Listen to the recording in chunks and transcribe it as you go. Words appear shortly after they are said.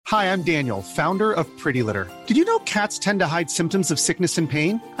Hi, I'm Daniel, founder of Pretty Litter. Did you know cats tend to hide symptoms of sickness and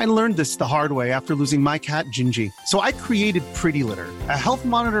pain? I learned this the hard way after losing my cat, Gingy. So I created Pretty Litter, a health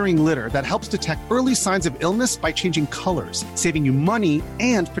monitoring litter that helps detect early signs of illness by changing colors, saving you money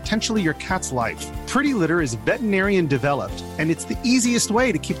and potentially your cat's life. Pretty Litter is veterinarian developed, and it's the easiest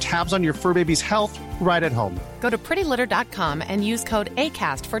way to keep tabs on your fur baby's health right at home. Go to prettylitter.com and use code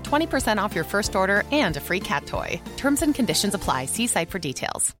ACAST for 20% off your first order and a free cat toy. Terms and conditions apply. See site for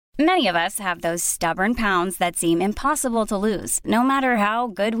details. Many of us have those stubborn pounds that seem impossible to lose, no matter how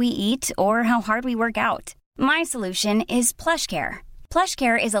good we eat or how hard we work out. My solution is PlushCare.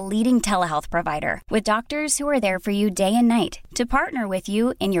 PlushCare is a leading telehealth provider with doctors who are there for you day and night to partner with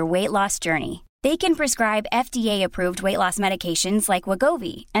you in your weight loss journey. They can prescribe FDA-approved weight loss medications like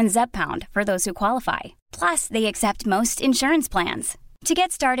Wegovy and Zepbound for those who qualify. Plus, they accept most insurance plans. To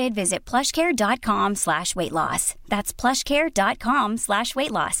get started, visit plushcare.com/weightloss. That's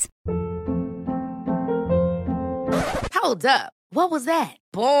plushcare.com/weightloss. Hold up. What was that?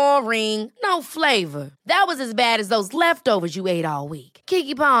 Boring. No flavor. That was as bad as those leftovers you ate all week.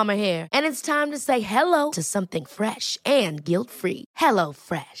 Keke Palmer here, and it's time to say hello to something fresh and guilt-free. Hello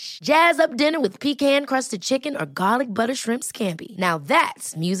Fresh. Jazz up dinner with pecan-crusted chicken or garlic butter shrimp scampi. Now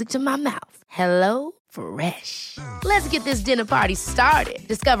that's music to my mouth. Hello Fresh. Let's get this dinner party started.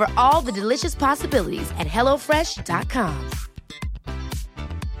 Discover all the delicious possibilities at HelloFresh.com.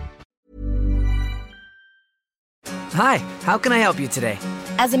 Hi, how can I help you today?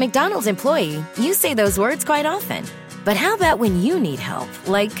 As a McDonald's employee, you say those words quite often. But how about when you need help,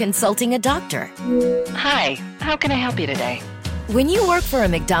 like consulting a doctor? Hi, how can I help you today? When you work for a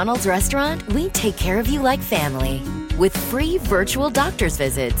McDonald's restaurant, we take care of you like family. With free virtual doctor's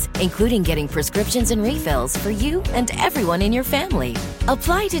visits, including getting prescriptions and refills for you and everyone in your family.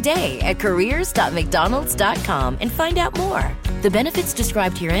 Apply today at careers.mcdonalds.com and find out more. The benefits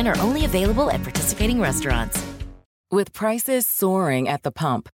described herein are only available at participating restaurants. With prices soaring at the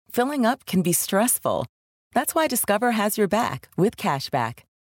pump, filling up can be stressful. That's why Discover has your back with cashback.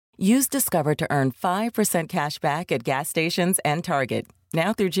 Use Discover to earn 5% cash back at gas stations and Target,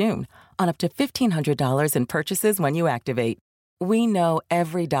 now through June, on up to $1,500 in purchases when you activate. We know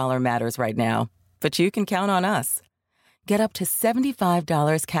every dollar matters right now, but you can count on us. Get up to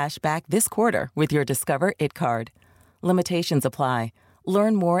 $75 cash back this quarter with your Discover It card. Limitations apply.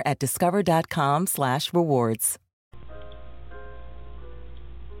 Learn more at discover.com/rewards.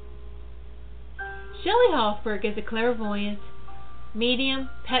 Shelley Hoffberg is a clairvoyant, medium,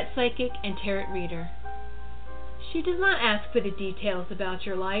 pet psychic, and tarot reader. She does not ask for the details about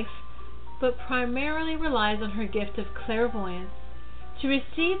your life, but primarily relies on her gift of clairvoyance to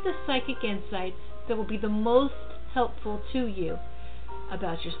receive the psychic insights that will be the most helpful to you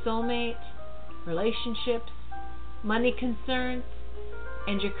about your soulmate, relationships, money concerns,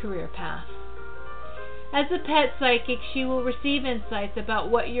 and your career path. As a pet psychic, she will receive insights about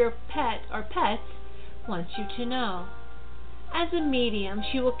what your pet or pets wants you to know. As a medium,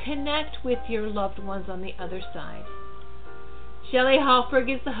 she will connect with your loved ones on the other side. Shelley Hoffberg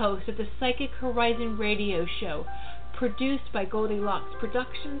is the host of the Psychic Horizon radio show, produced by Goldilocks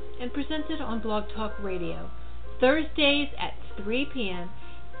Productions and presented on Blog Talk Radio, Thursdays at 3 p.m.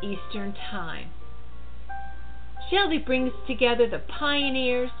 Eastern Time. Shelley brings together the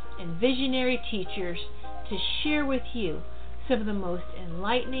pioneers and visionary teachers to share with you some of the most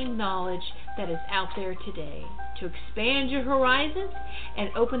enlightening knowledge that is out there today, to expand your horizons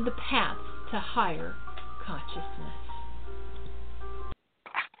and open the paths to higher consciousness.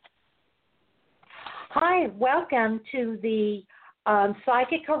 Hi, welcome to the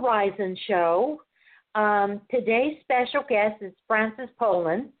Psychic Horizon show. Today's special guest is Frances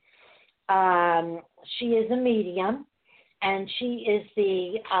Poland. She is a medium, and she is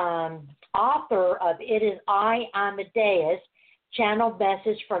the author of It Is I, Amadeus, Channel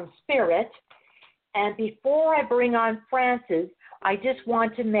Message from Spirit. And before I bring on Frances, I just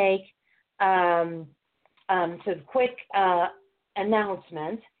want to make some quick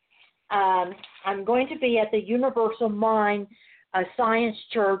announcements. I'm going to be at the Universal Mind Science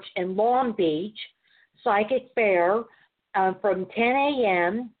Church in Long Beach, Psychic Fair, from 10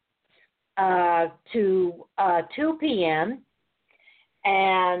 a.m. To 2 p.m.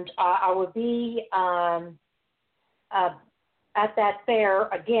 And I will be at that fair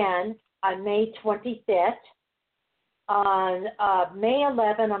again on May 25th. On May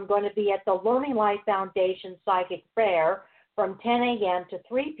 11th, I'm going to be at the Learning Life Foundation Psychic Fair from 10 a.m. to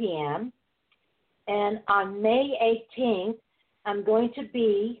 3 p.m. And on May 18th, I'm going to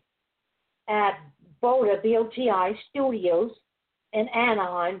be at BOTA, BOTI Studios in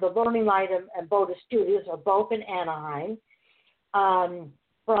Anaheim. The Learning Light and BOTA Studios are both in Anaheim.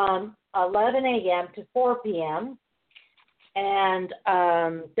 from 11 a.m. to 4 p.m. And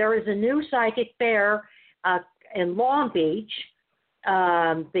there is a new psychic fair in Long Beach,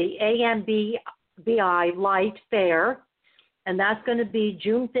 the AMBI Light Fair, and that's going to be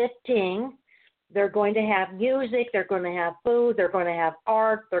June 15th. They're going to have music, they're going to have food, they're going to have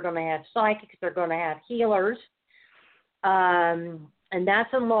art, they're going to have psychics, they're going to have healers, and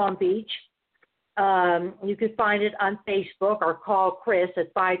that's in Long Beach. You can find it on Facebook or call Chris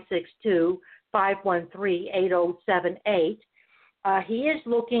at 562-513-8078. He is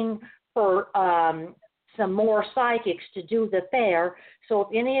looking for some more psychics to do the fair. So if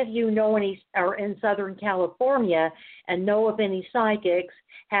any of you know any are in Southern California and know of any psychics,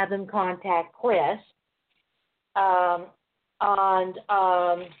 have them contact Chris. On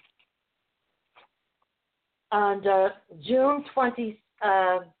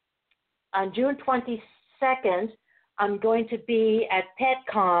June 22nd, I'm going to be at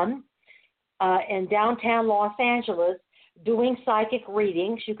PetCon in downtown Los Angeles doing psychic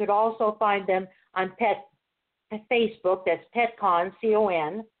readings. You could also find them on Facebook. That's PetCon,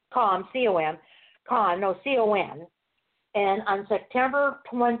 C-O-M. And on September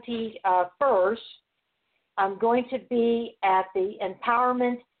 21st, I'm going to be at the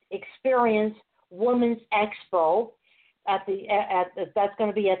Empowerment Experience Women's Expo. That's going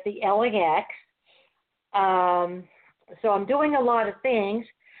to be at the LAX. So I'm doing a lot of things.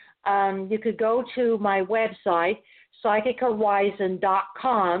 You could go to my website,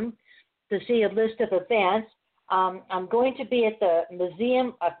 psychichorizon.com, to see a list of events. I'm going to be at the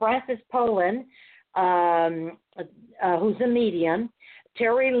Museum of Frances Poland, who's a medium,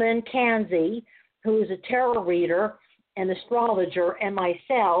 Terry Lynn Kanzi, who is a tarot reader and astrologer, and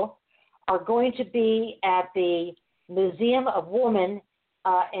myself are going to be at the Museum of Women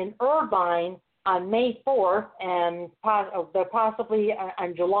in Irvine on May 4th and possibly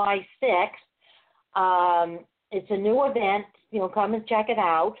on July 6th. It's a new event. Come and check it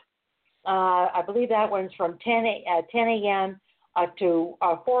out. I believe that one's from 10 a.m. To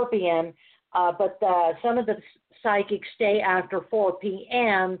 4 p.m., but some of the psychics stay after 4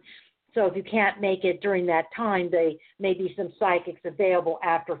 p.m., so if you can't make it during that time, there may be some psychics available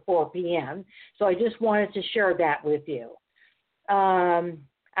after 4 p.m. So I just wanted to share that with you. I'm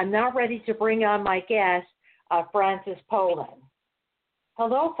now ready to bring on my guest, Frances Poland.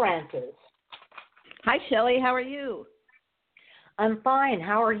 Hello, Frances. Hi, Shelley. How are you? I'm fine.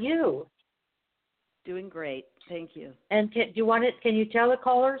 How are you? Doing great. Thank you. And can you tell the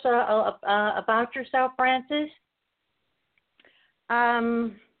callers about yourself, Frances?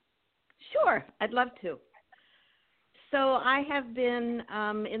 Sure. I'd love to. So I have been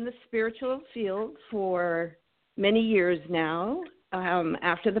in the spiritual field for many years now.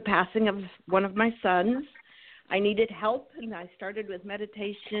 After the passing of one of my sons, I needed help, and I started with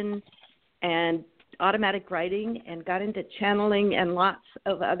meditation and automatic writing and got into channeling and lots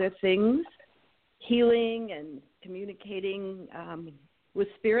of other things, healing and communicating with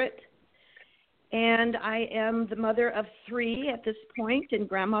spirit. And I am the mother of 3 at this point and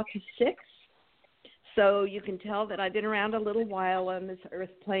grandma to 6. So you can tell that I've been around a little while on this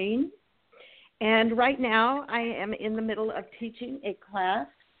earth plane. And right now I am in the middle of teaching a class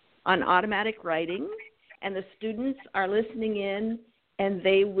on automatic writing, and the students are listening in, and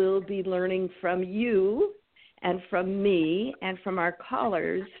they will be learning from you and from me and from our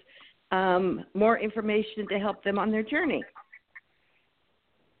callers more information to help them on their journey.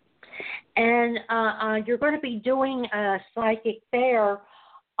 And you're going to be doing a psychic fair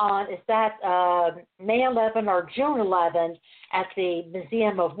on, is that May 11 or June 11 at the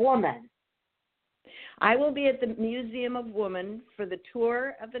Museum of Women? I will be at the Museum of Women for the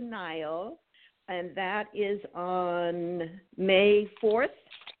Tour of the Nile, and that is on May 4th.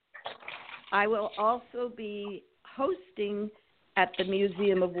 I will also be hosting at the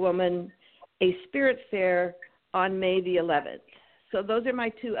Museum of Women a spirit fair on May the 11th. So those are my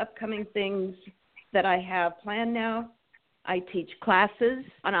 2 upcoming things that I have planned now. I teach classes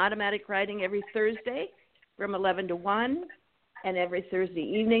on automatic writing every Thursday from 11 to 1 and every Thursday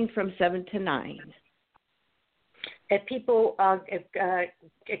evening from 7 to 9. If people,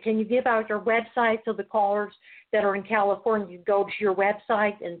 can you give out your website so the callers that are in California can go to your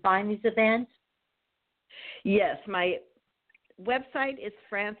website and find these events? Yes, my website is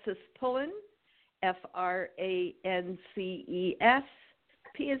Frances Pullen, Frances, P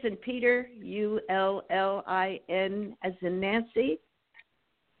as in Peter, ULLIN as in Nancy,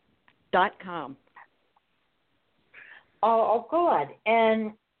 .com. Oh, good.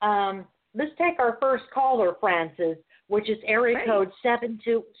 And let's take our first caller, Frances, which is area code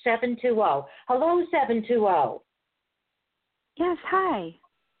 720. Hello, 720. Yes, hi.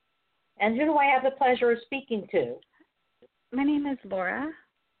 And who do I have the pleasure of speaking to? My name is Laura.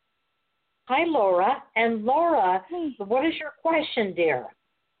 Hi, Laura. And Laura, hey. What is your question, dear?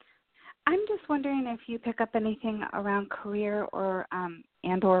 I'm just wondering if you pick up anything around career or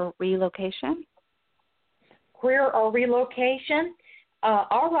and/or relocation. Career or relocation?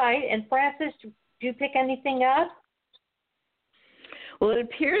 All right. And Frances, do you pick anything up? Well, it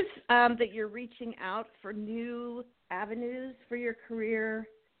appears that you're reaching out for new avenues for your career.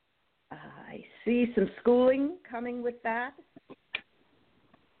 I see some schooling coming with that.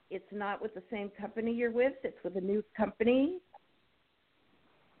 It's not with the same company you're with. It's with a new company.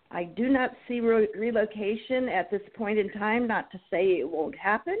 I do not see relocation at this point in time, not to say it won't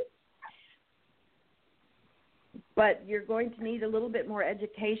happen. But you're going to need a little bit more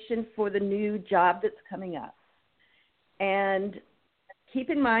education for the new job that's coming up. And keep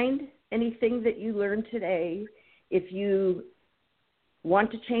in mind anything that you learned today. If you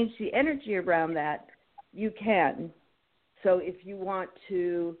want to change the energy around that, you can. So if you want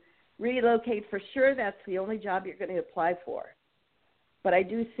to relocate for sure, that's the only job you're going to apply for. But I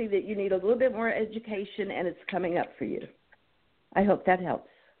do see that you need a little bit more education, and it's coming up for you. I hope that helps.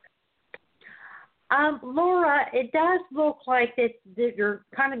 Laura, it does look like that you're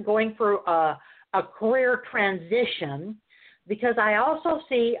kind of going through a career transition, because I also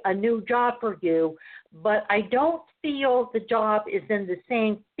see a new job for you, but I don't feel the job is in the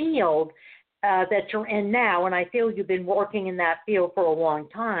same field that you're in now, and I feel you've been working in that field for a long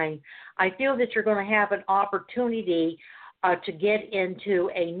time. I feel that you're going to have an opportunity to get into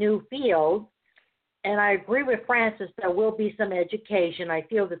a new field, and I agree with Frances, there will be some education. I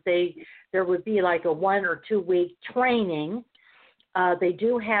feel that there would be like a 1 or 2 week training. They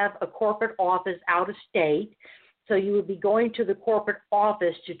do have a corporate office out of state, so you would be going to the corporate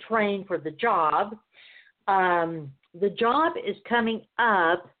office to train for the job. The job is coming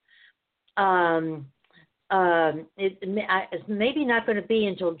up. It's maybe not going to be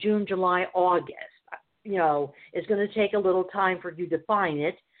until June, July, August. You know, it's going to take a little time for you to find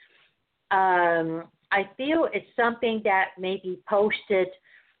it. I feel it's something that may be posted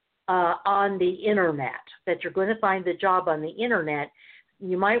on the internet, that you're going to find the job on the internet.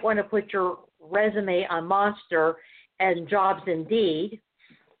 You might want to put your resume on Monster and Jobs Indeed.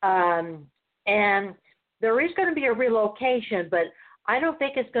 And there is going to be a relocation, but I don't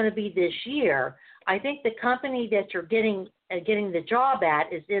think it's going to be this year. I think the company that you're getting the job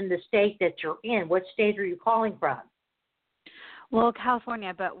at is in the state that you're in. What state are you calling from? Well,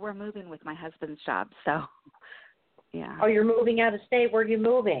 California, but we're moving with my husband's job, so yeah. Oh, you're moving out of state. Where are you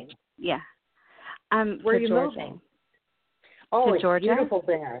moving? Yeah. Where are you Georgia. moving? Oh, it's Georgia. Beautiful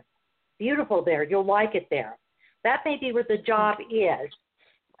there. Beautiful there. You'll like it there. That may be where the job is.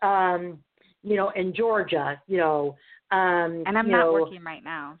 You know, in Georgia. You know. And I'm not working right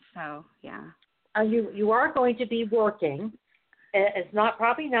now, so yeah. You are going to be working. It's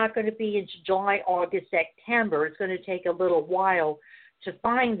probably not going to be in July, August, September. It's going to take a little while to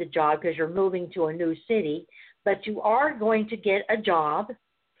find the job because you're moving to a new city. But you are going to get a job.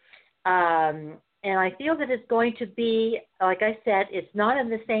 And I feel that it's going to be, like I said, it's not in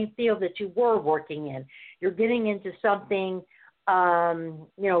the same field that you were working in. You're getting into something,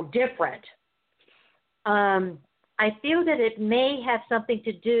 different. I feel that it may have something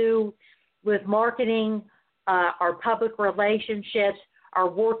to do with marketing, our public relationships, or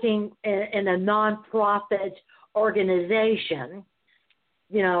working in a nonprofit organization.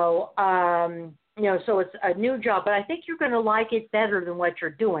 So it's a new job, but I think you're going to like it better than what you're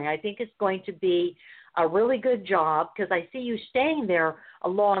doing. I think it's going to be a really good job because I see you staying there a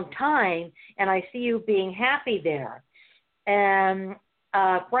long time, and I see you being happy there. And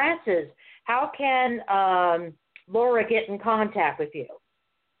Frances, how can Laura get in contact with you?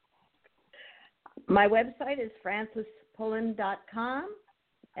 My website is francespullen.com,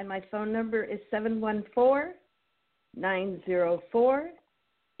 and my phone number is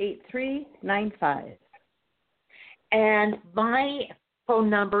 714-904-8395. And my phone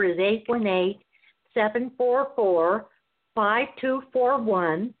number is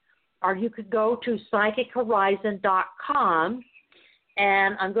 818-744-5241, or you could go to psychichorizon.com,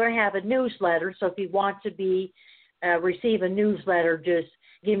 and I'm going to have a newsletter, so if you want to receive a newsletter, just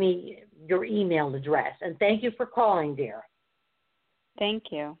give me your email address. And thank you for calling, dear.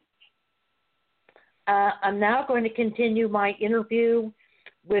 Thank you. I'm now going to continue my interview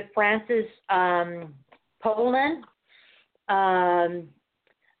with Frances Poland. And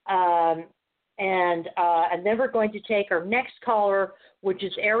then we're going to take our next caller, which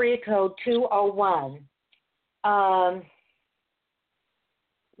is area code 201.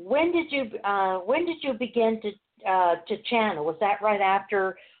 When did you begin to channel? Was that right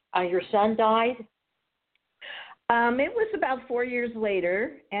after your son died? It was about 4 years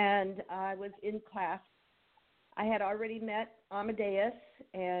later, and I was in class. I had already met Amadeus,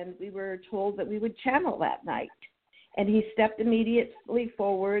 and we were told that we would channel that night. And he stepped immediately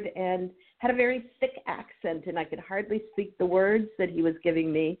forward and had a very thick accent, and I could hardly speak the words that he was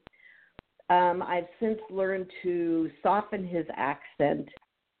giving me. I've since learned to soften his accent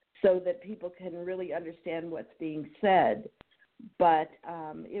so that people can really understand what's being said. But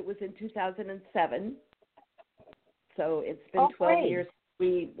it was in 2007, so it's been 12 years.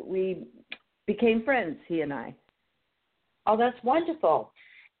 We became friends, he and I. Oh, that's wonderful.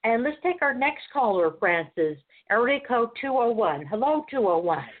 And let's take our next caller, Frances, area code 201. Hello,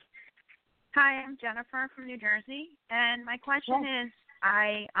 201. Hi, I'm Jennifer from New Jersey, and my question is,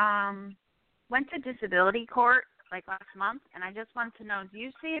 I went to disability court like last month, and I just wanted to know, do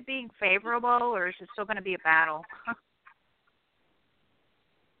you see it being favorable, or is it still going to be a battle?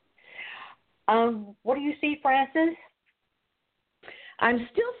 What do you see, Frances? I'm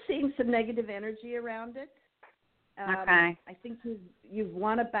still seeing some negative energy around it. Okay. I think you've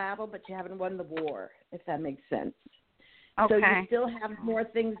won a battle, but you haven't won the war, if that makes sense. Okay. So you still have more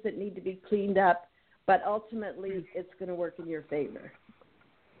things that need to be cleaned up, but ultimately it's going to work in your favor.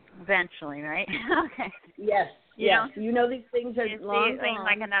 Eventually, right? Okay. Yes. Yes. You know these things are long gone.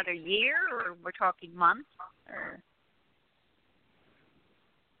 Like another year, or we're talking months? Or...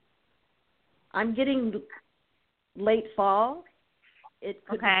 I'm getting late fall. It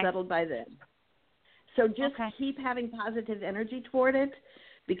could be settled by then. So just keep having positive energy toward it,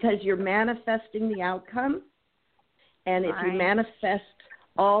 because you're manifesting the outcome. And if you manifest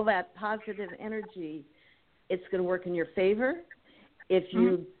all that positive energy, it's going to work in your favor. If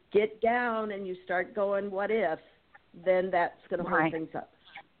you get down and you start going, what if, then that's going to hold things up.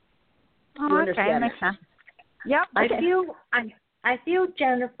 Oh, you understand makes sense. Yep. Okay. I feel,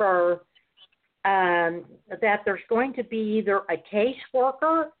 Jennifer, that there's going to be either a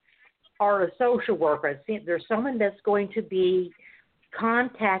caseworker or a social worker. There's someone that's going to be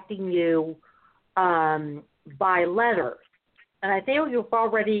contacting you by letter. And I feel you've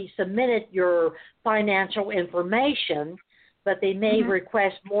already submitted your financial information, but they may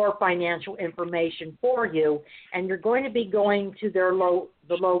request more financial information for you. And you're going to be going to their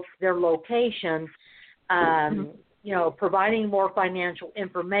location, providing more financial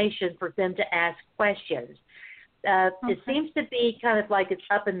information for them to ask questions. It seems to be kind of like it's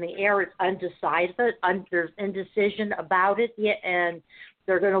up in the air. It's undecided. There's indecision about it, and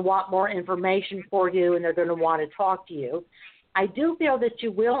they're going to want more information for you, and they're going to want to talk to you. I do feel that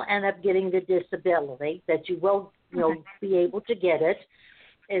you will end up getting the disability, that you will be able to get it.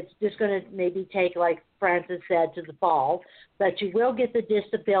 It's just going to maybe take, like Frances said, to the fall, but you will get the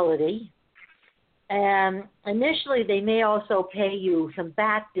disability. And initially, they may also pay you some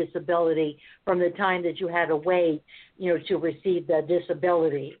back disability from the time that you had to wait, to receive the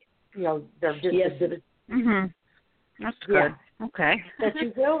disability. Their disability. Yes. That's good. Yeah. Okay. But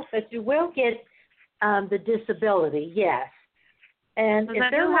you will get the disability. Yes. And so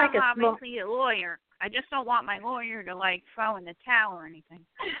if they're like obviously a lawyer. I just don't want my lawyer to throw in the towel or anything.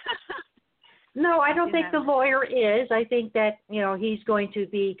 No, I don't think the lawyer is. I think that, he's going to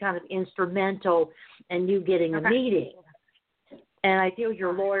be kind of instrumental in you getting a meeting. And I feel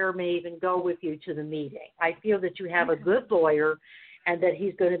your lawyer may even go with you to the meeting. I feel that you have a good lawyer and that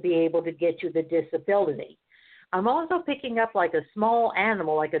he's going to be able to get you the disability. I'm also picking up like a small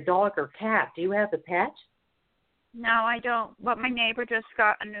animal, like a dog or cat. Do you have a pet? No, I don't. But my neighbor just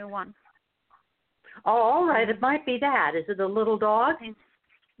got a new one. Oh, all right. It might be that. Is it a little dog?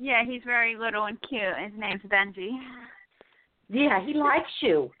 Yeah, he's very little and cute. His name's Benji. Yeah, he likes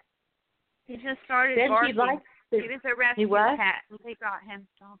you. He just started Benji barking. He was a rescue cat. They got him.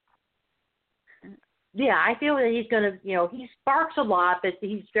 So. Yeah, I feel that he's going to, he barks a lot, but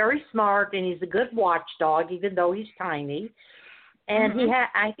he's very smart, and he's a good watchdog, even though he's tiny. And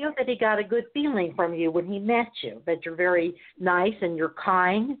I feel that he got a good feeling from you when he met you, that you're very nice and you're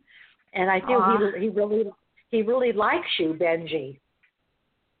kind. And I feel he really likes you, Benji.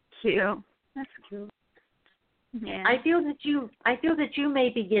 Cute. That's cute. Yeah. I feel that you may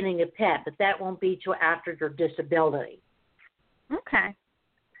be getting a pet, but that won't be till after your disability. Okay.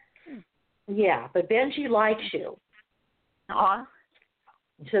 Yeah, but Benji likes you. Aw.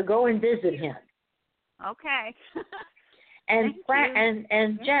 So go and visit him. Okay. And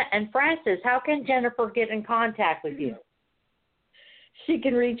Frances, how can Jennifer get in contact with you? She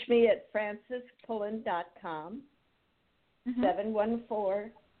can reach me at francespullen.com,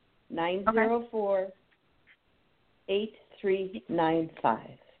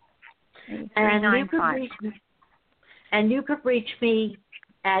 714-904-8395. And you could reach me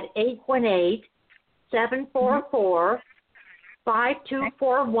at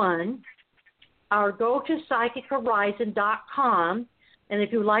 818-744-5241, or go to PsychicHorizon.com. And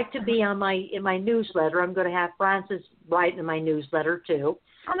if you'd like to be on in my newsletter, I'm going to have Frances write in my newsletter too.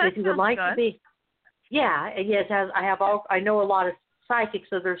 Oh, that if you would like good. to be, I know a lot of psychics,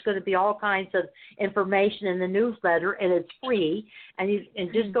 so there's going to be all kinds of information in the newsletter, and it's free. And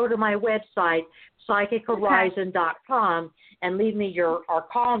just go to my website, PsychicHorizon.com, and leave me or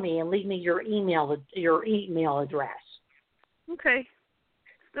call me and leave me your email address. Okay.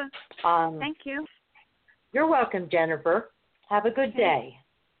 Good. Thank you. You're welcome, Jennifer. Have a good day.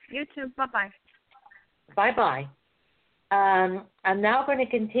 You too. Bye-bye. Bye-bye. I'm now going to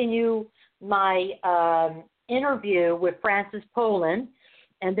continue my interview with Frances Poland,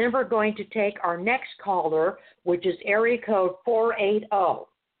 and then we're going to take our next caller, which is area code 480.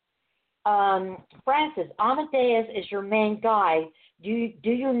 Frances, Amadeus is your main guide. Do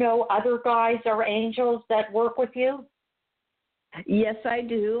you know other guides or angels that work with you? Yes, I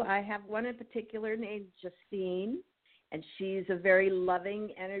do. I have one in particular named Justine, and she's a very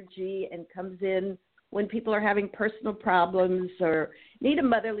loving energy and comes in when people are having personal problems or need a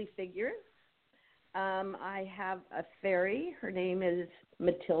motherly figure. I have a fairy. Her name is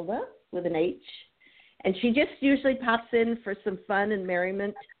Matilda with an H, and she just usually pops in for some fun and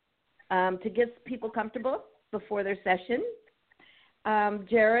merriment to get people comfortable before their session.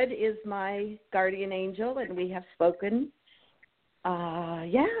 Jared is my guardian angel, and we have spoken. I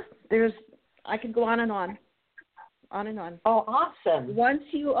could go on and on. On and on. Oh, awesome. Once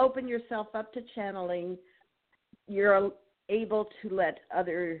you open yourself up to channeling, you're able to let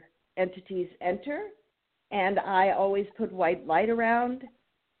other entities enter, and I always put white light around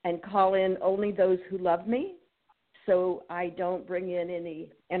and call in only those who love me, so I don't bring in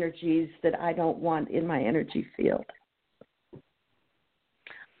any energies that I don't want in my energy field.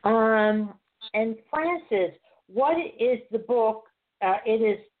 And Frances, what is the book?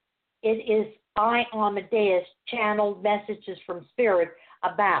 It is I, Amadeus, Channeled Messages from Spirit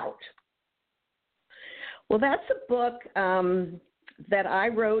about? Well, that's a book that I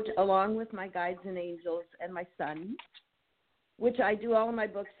wrote along with my guides and angels and my son, which I do all of my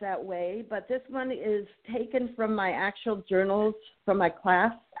books that way. But this one is taken from my actual journals from my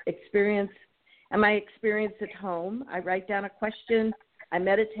class experience and my experience at home. I write down a question, I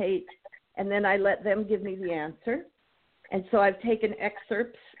meditate, and then I let them give me the answer. And so I've taken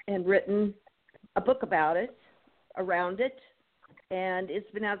excerpts and written a book about it, around it, and it's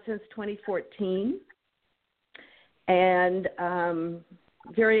been out since 2014. And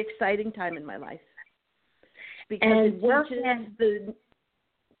very exciting time in my life because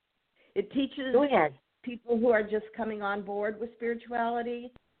it teaches people who are just coming on board with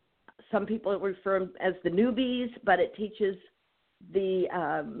spirituality. Some people refer them as the newbies, but it teaches the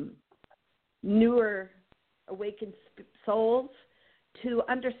newer awakened souls to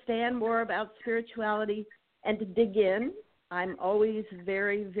understand more about spirituality and to dig in. I'm always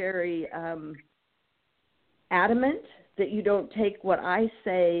very, very adamant that you don't take what I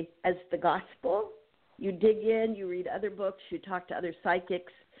say as the gospel. You dig in, you read other books, you talk to other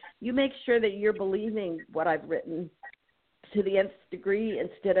psychics. You make sure that you're believing what I've written to the nth degree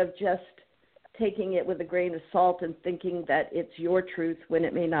instead of just taking it with a grain of salt and thinking that it's your truth when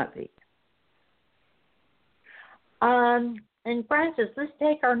it may not be. And Frances, let's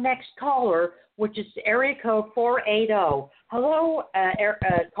take our next caller, which is area code 480. Hello,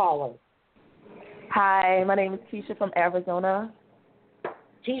 caller. Hi, my name is Tisha from Arizona.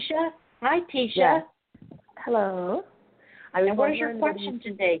 Tisha? Hi, Tisha. Yes. Hello. And what is your question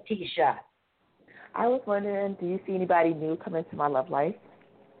today, Tisha? I was wondering, do you see anybody new come into my love life?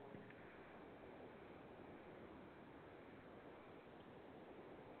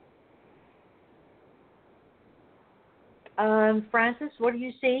 Frances, what do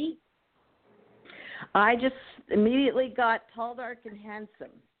you see? I just immediately got tall, dark, and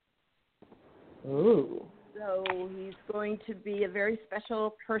handsome. Ooh. So he's going to be a very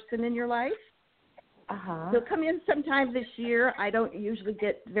special person in your life. Uh-huh. He'll come in sometime this year. I don't usually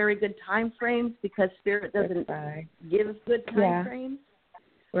get very good time frames because Spirit doesn't give good time frames.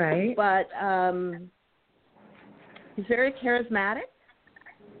 Right. But he's very charismatic.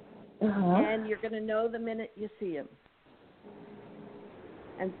 Uh-huh. And you're going to know the minute you see him.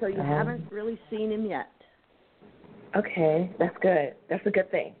 And so you haven't really seen him yet. Okay, that's good. That's a good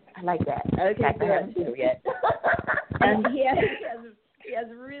thing. I like that. Okay, I haven't seen him yet. And he has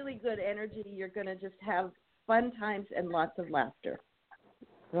really good energy. You're going to just have fun times and lots of laughter.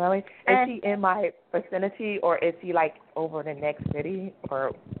 Really? Is he in my vicinity, or is he like over the next city,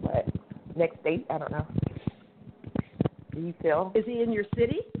 or what? Next state? I don't know. Do you feel? Is he in your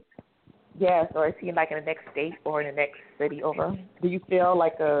city? Yes, or is he like in the next state or in the next city over? Do you feel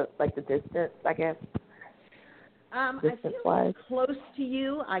like the distance, I guess? I feel close to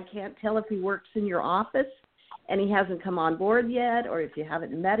you. I can't tell if he works in your office and he hasn't come on board yet, or if you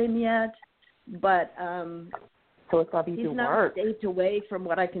haven't met him yet. But so it's gonna be he's through not work. a stage away from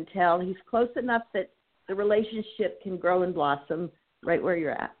what I can tell. He's close enough that the relationship can grow and blossom right where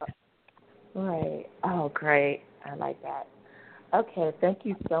you're at. Right. Oh, great. I like that. Okay. Thank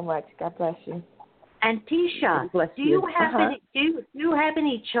you so much. God bless you. And Tisha, do you have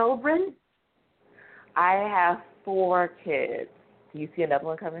any children? I have 4 kids. Do you see another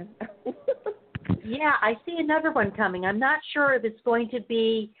one coming? Yeah, I see another one coming. I'm not sure if it's going to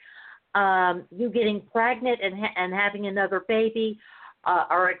be you getting pregnant and having another baby,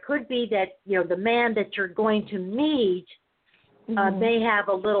 or it could be that the man that you're going to meet may have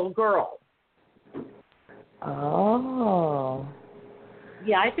a little girl. Oh.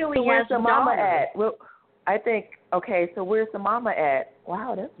 Yeah, I feel so he where's has the mama daughter. at? Well, I think so where's the mama at?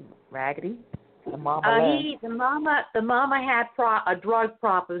 Wow, that's raggedy. The mama. The mama had a drug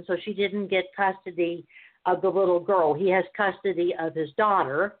problem, so she didn't get custody of the little girl. He has custody of his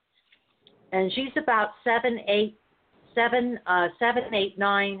daughter, and she's about 7, 8,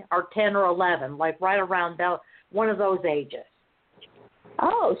 9, or 10 or 11, like right around one of those ages.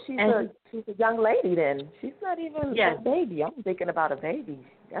 Oh, she's a young lady then. She's not even a baby. I'm thinking about a baby.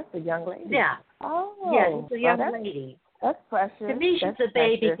 That's a young lady. Yeah. Oh. Yeah, she's a young lady. That's precious. To me, she's a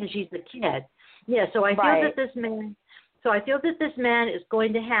baby because she's a kid. Yeah, so I feel that this man. So I feel that this man is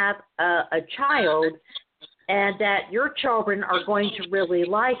going to have a child, and that your children are going to really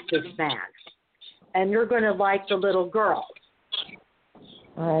like this man, and you're going to like the little girl.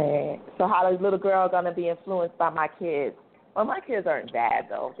 Right. So how is the little girl going to be influenced by my kids? Well, my kids aren't bad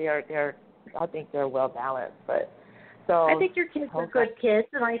though. I think they're well balanced. But so I think your kids are good kids,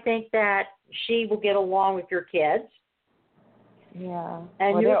 and I think that she will get along with your kids. Yeah.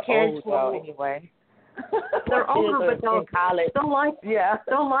 And your kids will anyway. They're older, but they'll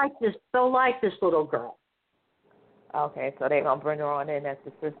like this little girl. Okay, so they're gonna bring her on in as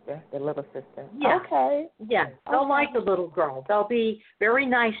the little sister. Yeah. Okay. Yeah, they'll like the little girl. They'll be very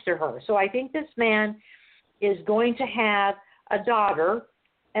nice to her. So I think this man is going to have a daughter,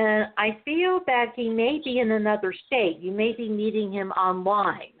 and I feel that he may be in another state. You may be meeting him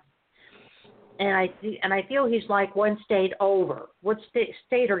online. And I feel he's like one state over. What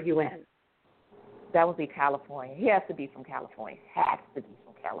state are you in? That would be California. He has to be from California. Has to be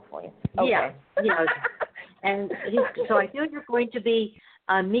from California. Okay. Yeah. And so I feel you're going to be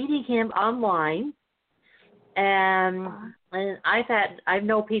meeting him online. And I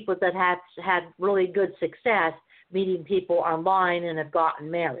know people that have had really good success meeting people online and have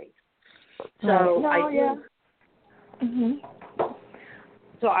gotten married. So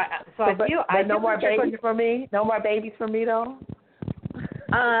So I feel no more babies for me. No more babies for me though.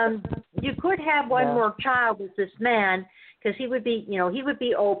 You could have one more child with this man, because he would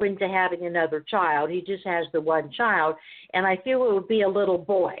be open to having another child. He just has the one child, and I feel it would be a little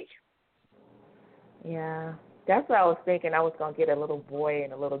boy. Yeah, that's what I was thinking. I was gonna get a little boy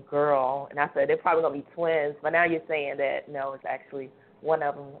and a little girl, and I said they're probably gonna be twins. But now you're saying that no, it's actually one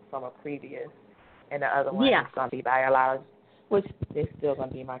of them from a previous, and the other one is gonna be biological. Which they're still going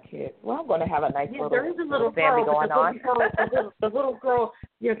to be my kids. Well, I'm going to have a nice there is a little family girl, going on. The little girl,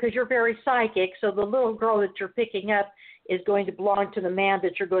 because you're very psychic, so the little girl that you're picking up is going to belong to the man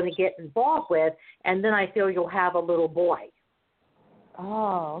that you're going to get involved with, and then I feel you'll have a little boy.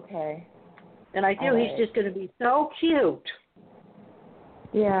 Oh, okay. And I feel he's just going to be so cute.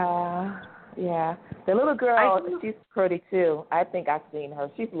 Yeah. The little girl, she's pretty too. I think I've seen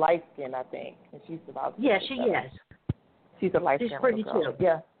her. She's light skinned, I think, and she's about. Yeah, she is. She's a light skinned. She's pretty cute.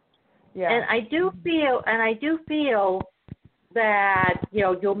 Yeah. And I do feel that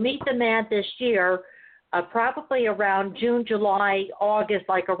you'll meet the man this year, probably around June, July, August,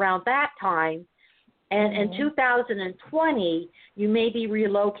 like around that time. And in 2020, you may be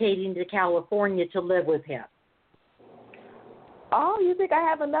relocating to California to live with him. Oh, you think I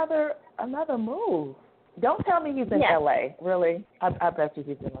have another move? Don't tell me he's in LA. Really? I bet you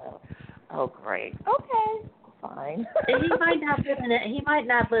he's in LA. Oh, great. Okay. Fine. He might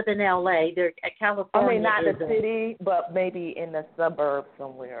not live in LA. They're California. I mean, not the city, but maybe in the suburbs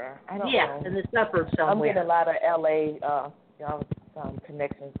somewhere. I don't know. Yeah, in the suburbs somewhere. I'm getting a lot of LA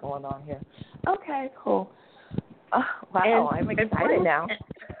connections going on here. Okay, cool. Wow, I'm excited now.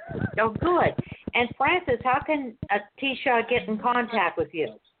 Oh, good. And Frances, how can Tisha get in contact with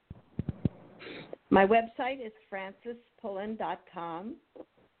you? My website is francespullen.com.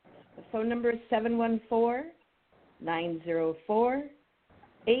 The phone number is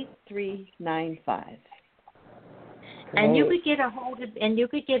 904-8395. And you could get a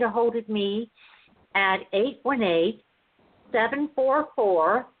hold of me at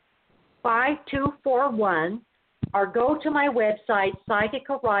 818-744-5241, or go to my website,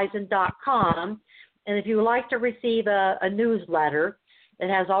 psychichorizon.com. And if you would like to receive a newsletter that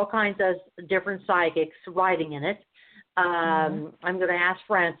has all kinds of different psychics writing in it, I'm going to ask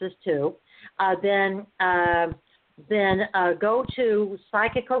Frances too. Then go to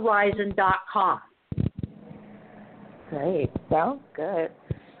psychichorizon.com. Great. Sounds good.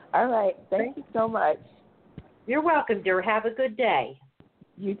 All right. Thank you so much. You're welcome, dear. Have a good day.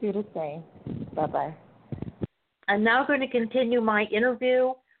 You do the same. Bye-bye. I'm now going to continue my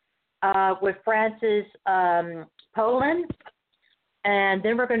interview with Frances Poland, and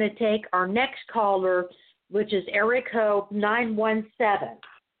then we're going to take our next caller, which is area code 917.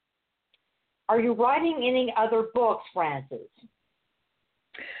 Are you writing any other books, Frances?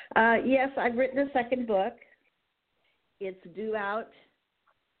 Yes, I've written a second book. It's due out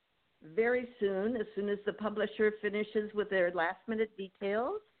very soon. As soon as the publisher finishes with their last-minute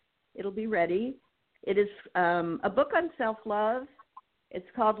details, it'll be ready. It is a book on self-love.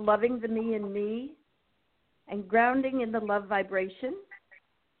 It's called Loving the Me in Me and Grounding in the Love Vibration.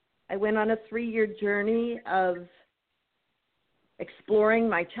 I went on a 3-year journey of exploring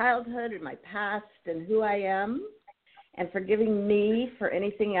my childhood and my past and who I am, and forgiving me for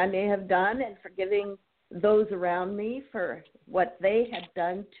anything I may have done, and forgiving those around me for what they had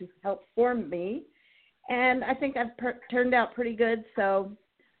done to help form me. And I think I've turned out pretty good, so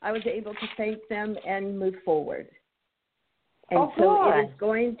I was able to thank them and move forward. And so it is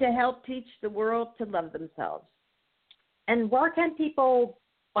going to help teach the world to love themselves. And where can people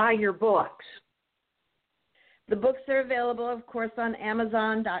buy your books? The books are available, of course, on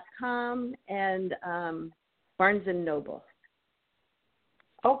Amazon.com and Barnes & Noble.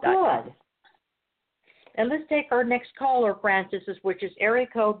 Oh, good. And let's take our next caller, Frances, which is area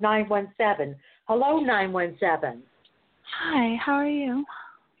code 917. Hello, 917. Hi, how are you?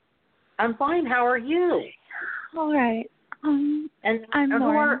 I'm fine. How are you? All right. And I'm who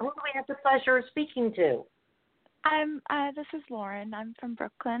Lauren. do we have the pleasure of speaking to? This is Lauren. I'm from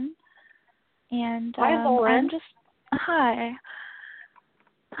Brooklyn. And hi, Lauren. Hi.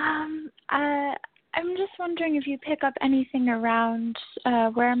 I'm just wondering if you pick up anything around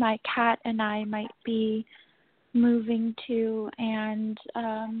where my cat and I might be moving to, and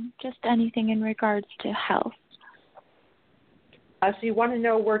just anything in regards to health. So you want to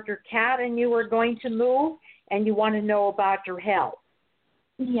know where your cat and you are going to move, and you want to know about your health.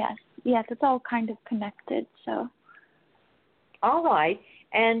 Yes, it's all kind of connected. So. All right.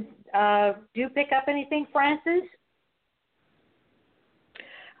 And do you pick up anything, Frances?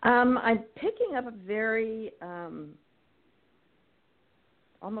 I'm picking up a very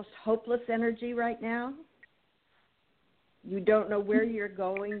almost hopeless energy right now. You don't know where you're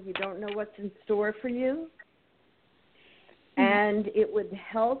going. You don't know what's in store for you. And it would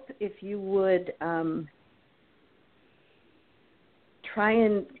help if you would try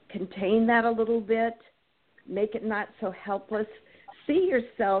and contain that a little bit, make it not so helpless. See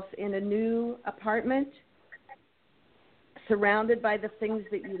yourself in a new apartment, surrounded by the things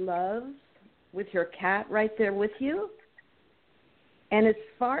that you love, with your cat right there with you. And as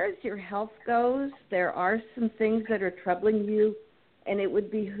far as your health goes, there are some things that are troubling you, and it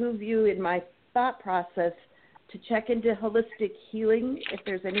would behoove you, in my thought process, to check into holistic healing if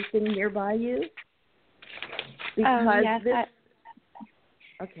there's anything nearby you. Because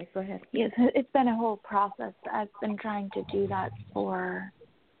Okay, go ahead. Yes, it's been a whole process. I've been trying to do that for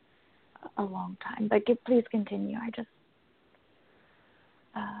a long time. But please continue.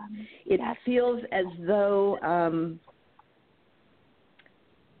 It feels as though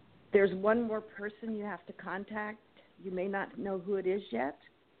there's one more person you have to contact. You may not know who it is yet,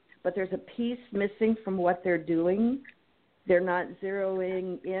 but there's a piece missing from what they're doing. They're not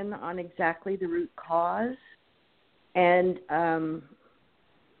zeroing in on exactly the root cause. And I'm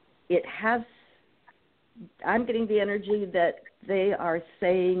getting the energy that they are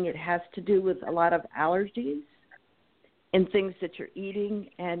saying it has to do with a lot of allergies in things that you're eating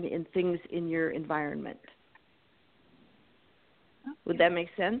and in things in your environment. Okay. Would that make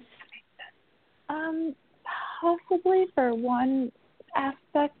sense? Possibly for one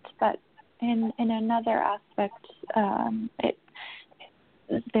aspect, but in another aspect,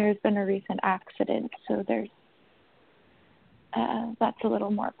 there's been a recent accident, so there's that's a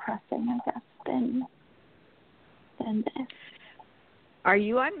little more pressing, I guess, than this. Are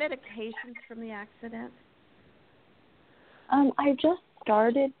you on medications from the accident? I just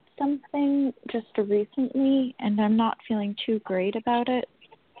started something just recently, and I'm not feeling too great about it.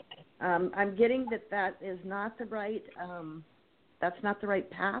 I'm getting that is not the right. That's not the right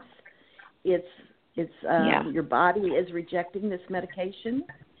path. It's your body is rejecting this medication,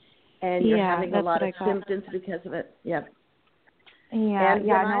 and you're having a lot of symptoms because of it. Yep. Yeah.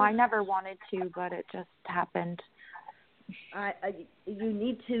 I never wanted to, but it just happened. You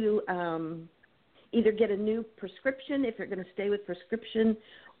need to either get a new prescription if you're going to stay with prescription,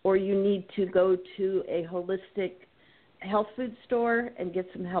 or you need to go to a holistic health food store and get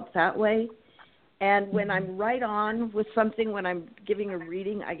some help that way. And when I'm right on with something, when I'm giving a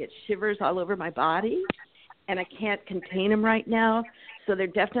reading, I get shivers all over my body, and I can't contain them right now. So they're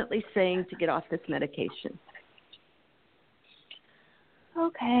definitely saying to get off this medication.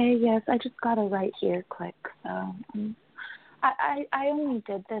 Okay, yes, I just got to write here quick. So I only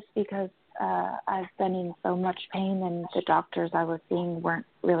did this because I've been in so much pain, and the doctors I was seeing weren't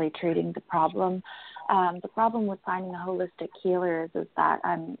really treating the problem. The problem with finding a holistic healer is that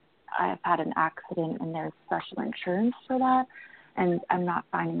I've had an accident, and there's special insurance for that, and I'm not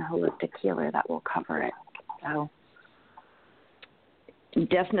finding a holistic healer that will cover it. So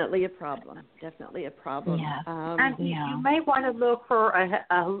definitely a problem. Yeah. And you may want to look for a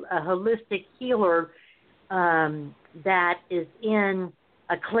holistic healer that is in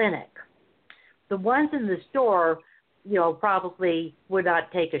a clinic. The ones in the store, probably would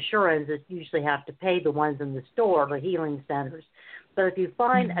not take assurance. That usually have to pay the ones in the store, the healing centers. But if you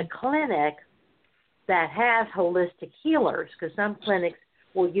find a clinic that has holistic healers, because some clinics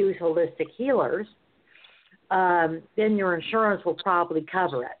will use holistic healers, then your insurance will probably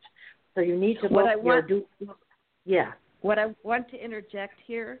cover it. So you need to look. What I want to interject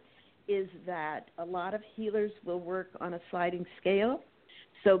here is that a lot of healers will work on a sliding scale.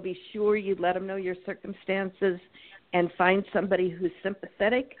 So be sure you let them know your circumstances and find somebody who's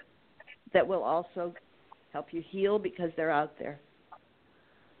sympathetic that will also help you heal, because they're out there.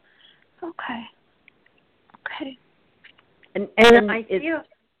 Okay. And I feel.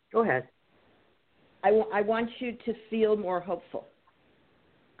 Go ahead. I want you to feel more hopeful.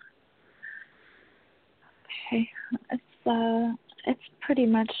 Okay. It's pretty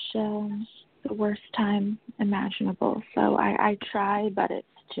much the worst time imaginable. So I try, but it's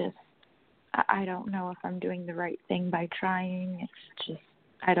just I don't know if I'm doing the right thing by trying. It's just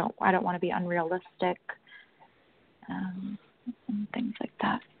I don't want to be unrealistic and things like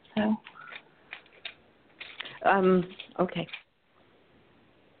that. So. Okay.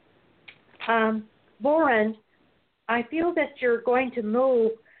 Lauren, I feel that you're going to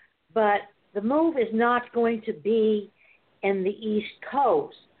move, but the move is not going to be in the East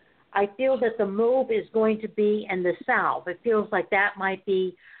Coast. I feel that the move is going to be in the South. It feels like that might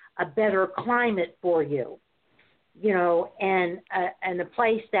be a better climate for you, and a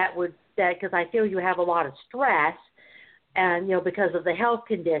place because I feel you have a lot of stress, and because of the health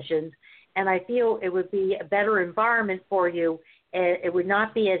conditions. And I feel it would be a better environment for you. It would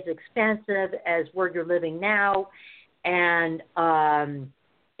not be as expensive as where you're living now, and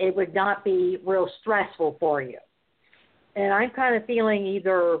it would not be real stressful for you. And I'm kind of feeling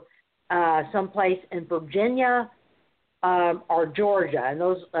either someplace in Virginia or Georgia, and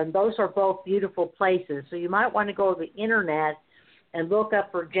those are both beautiful places. So you might want to go to the internet and look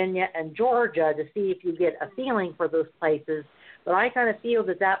up Virginia and Georgia to see if you get a feeling for those places. But I kind of feel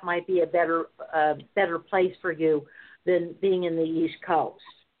that might be a better place for you than being in the East Coast,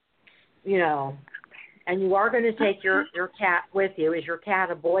 And you are going to take your cat with you. Is your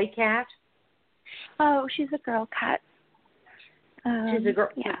cat a boy cat? Oh, she's a girl cat. She's a girl,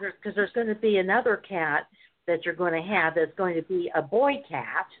 because there's going to be another cat that you're going to have that's going to be a boy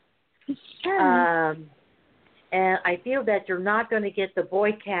cat. Sure. And I feel that you're not going to get the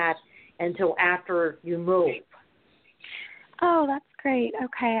boy cat until after you move. Oh, that's great.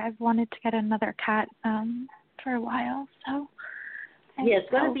 Okay, I've wanted to get another cat for a while, so. Yeah, it's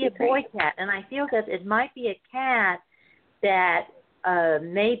going to be a boy cat, and I feel that it might be a cat that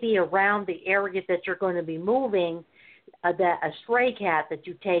may be around the area that you're going to be moving, a stray cat that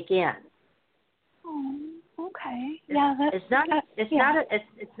you take in. Oh, okay. Yeah,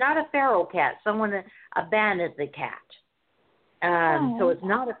 it's not a feral cat. Someone abandoned the cat. So it's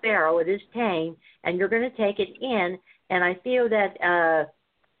not a feral. It is tame, and you're going to take it in. And I feel that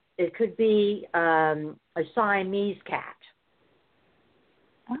it could be a Siamese cat.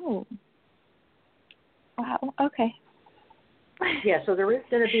 Oh. Wow. Okay. Yeah, so there is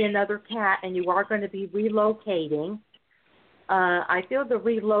going to be another cat, and you are going to be relocating. I feel the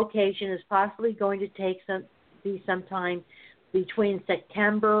relocation is possibly going to be sometime between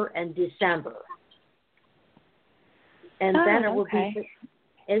September and December. And then it will be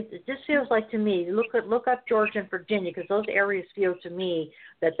It just feels like to me, look up Georgia and Virginia, because those areas feel to me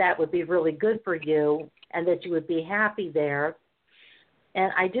that would be really good for you and that you would be happy there.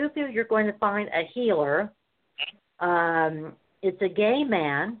 And I do feel you're going to find a healer. It's a gay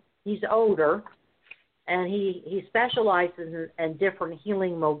man. He's older, and he specializes in different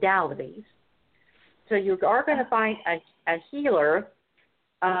healing modalities. So you are going to find a healer.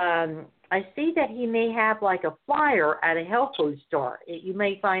 I see that he may have like a flyer at a health food store. You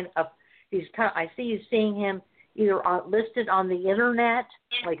may find I see you seeing him either listed on the internet,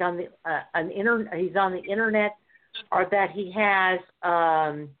 like on the he's on the internet, or that he has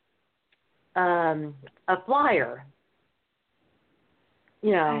a flyer.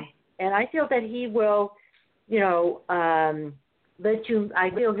 And I feel that he will, let you. I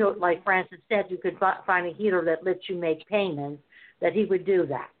feel he'll, like Francis said, you could find a healer that lets you make payments. That he would do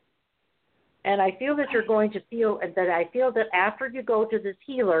that. And I feel that you're going to feel that. I feel that after you go to this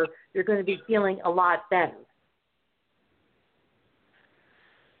healer, you're going to be feeling a lot better.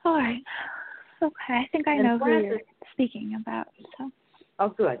 All right. Okay. I think I know who you're speaking about. So. Oh,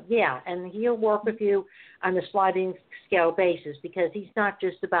 good. Yeah, and he'll work with you on a sliding scale basis, because he's not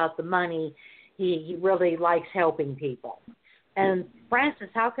just about the money. He really likes helping people. And Francis,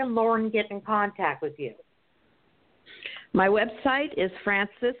 how can Lauren get in contact with you? My website is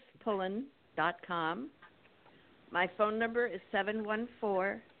francispullen.com. My phone number is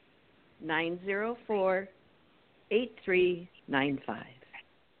 714-904-8395.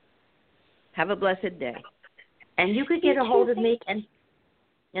 Have a blessed day. And you could get a hold of me,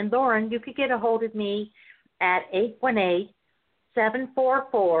 and Lauren, you could get a hold of me at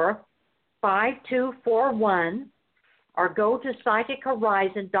 818-744-5241, or go to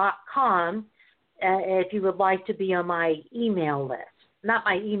psychichorizon.com if you would like to be on my email list. Not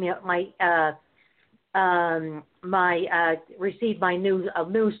my email, receive my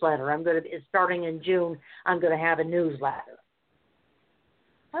newsletter. It's starting in June. I'm going to have a newsletter.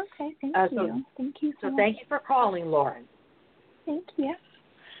 Okay, thank you. Thank you so much. Thank you for calling, Lauren. Thank you.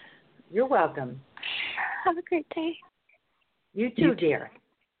 You're welcome. Have a great day. You too, dear.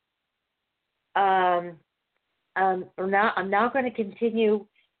 I'm now going to continue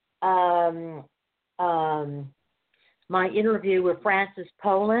my interview with Francis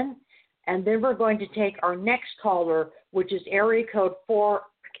Pullen, and then we're going to take our next caller, which is area code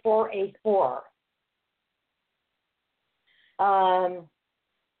 484.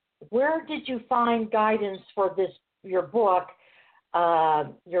 Where did you find guidance for your book?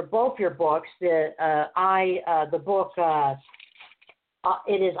 Both your books. The book.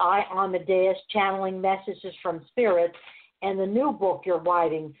 It is I, Amadeus, Channeling Messages from Spirit, and the new book you're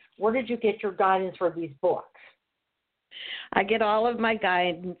writing. Where did you get your guidance for these books? I get all of my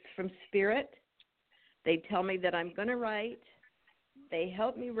guidance from Spirit. They tell me that I'm going to write. They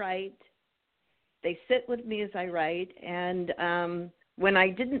help me write. They sit with me as I write. And when I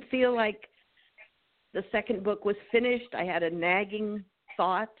didn't feel like the second book was finished, I had a nagging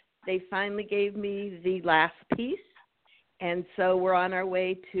thought. They finally gave me the last piece. And so we're on our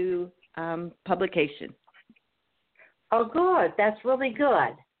way to publication. Oh, good. That's really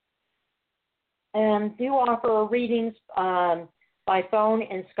good. And do you offer readings by phone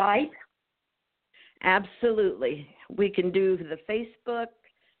and Skype? Absolutely. We can do the Facebook,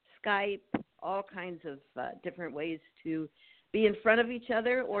 Skype, all kinds of different ways to be in front of each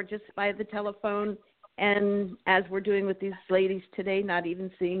other, or just by the telephone. And as we're doing with these ladies today, not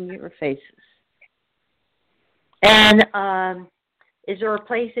even seeing your faces. And is there a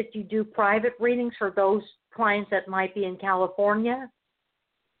place that you do private readings for those clients that might be in California?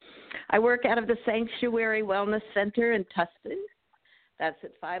 I work out of the Sanctuary Wellness Center in Tustin. That's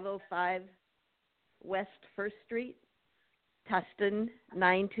at 505 West 1st Street, Tustin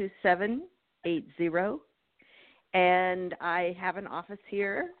 92780. And I have an office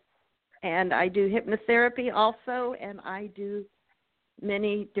here, and I do hypnotherapy also, and I do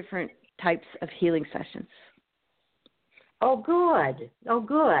many different types of healing sessions. Oh, good. Oh,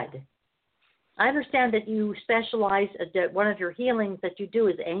 good. I understand that you specialize, that one of your healings that you do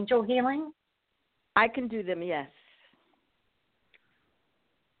is angel healing? I can do them, yes.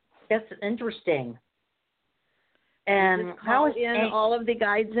 That's interesting. And how is all of the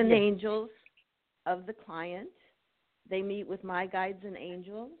guides and angels of the client? They meet with my guides and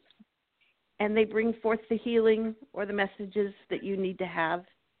angels, and they bring forth the healing or the messages that you need to have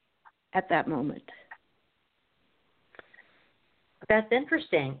at that moment. That's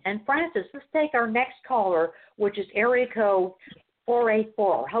interesting. And Francis, let's take our next caller, which is area code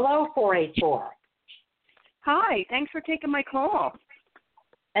 484. Hello, 484. Hi, thanks for taking my call.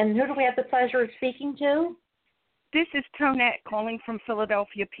 And who do we have the pleasure of speaking to? This is Tonette calling from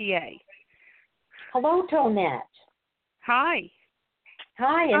Philadelphia, PA. Hello, Tonette. Hi.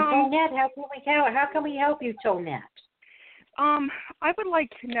 Hi, and Tonette, how can we help you, Tonette? I would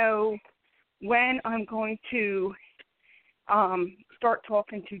like to know when I'm going to start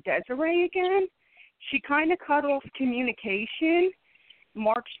talking to Desiree again. She kind of cut off communication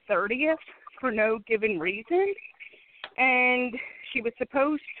March 30th for no given reason, and she was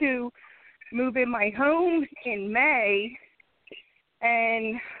supposed to move in my home in May,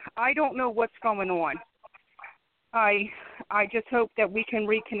 and I don't know what's going on. I just hope that we can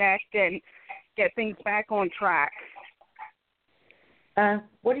reconnect and get things back on track.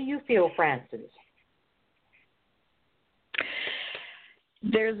 What do you feel, Frances?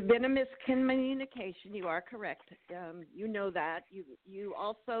 There's been a miscommunication. You are correct. You know that. You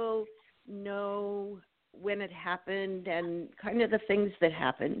also know when it happened and kind of the things that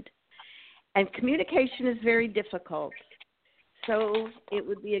happened. And communication is very difficult. So it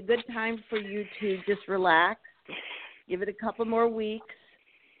would be a good time for you to just relax, give it a couple more weeks,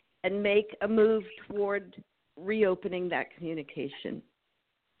 and make a move toward reopening that communication.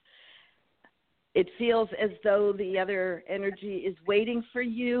 It feels as though the other energy is waiting for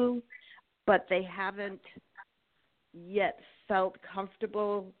you, but they haven't yet felt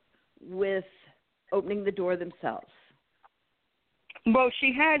comfortable with opening the door themselves. Well,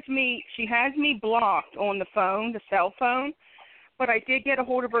 she has me blocked on the phone, the cell phone, but I did get a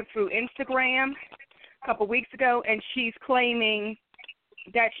hold of her through Instagram a couple weeks ago, and she's claiming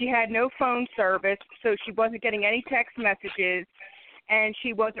that she had no phone service, so she wasn't getting any text messages, and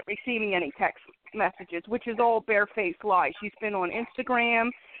she wasn't receiving any text messages, which is all barefaced lies. She's been on Instagram,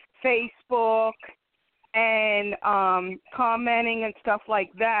 Facebook, and commenting and stuff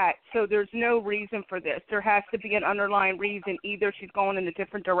like that, so there's no reason for this. There has to be an underlying reason. Either she's going in a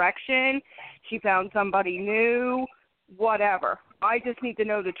different direction, she found somebody new, whatever. I just need to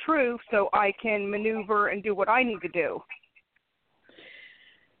know the truth so I can maneuver and do what I need to do.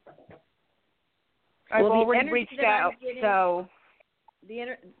 I've already reached out, so...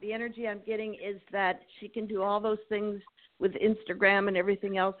 The energy I'm getting is that she can do all those things with Instagram and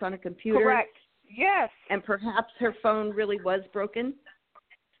everything else on a computer. Correct. Yes. And perhaps her phone really was broken.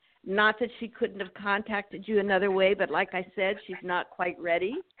 Not that she couldn't have contacted you another way, but like I said, she's not quite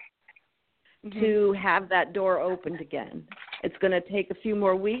ready to have that door opened again. It's going to take a few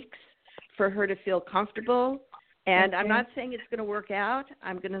more weeks for her to feel comfortable. And I'm not saying it's going to work out.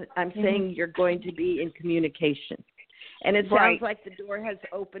 I'm saying you're going to be in communication. And it sounds like the door has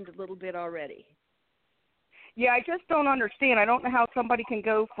opened a little bit already. Yeah, I just don't understand. I don't know how somebody can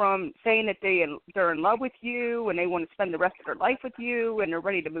go from saying that they're in love with you and they want to spend the rest of their life with you and they're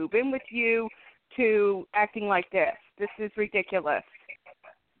ready to move in with you to acting like this. This is ridiculous.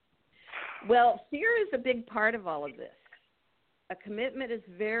 Well, fear is a big part of all of this. A commitment is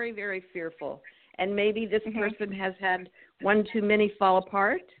very, very fearful. And maybe this person has had one too many fall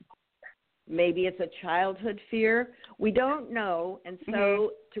apart. Maybe it's a childhood fear. We don't know. And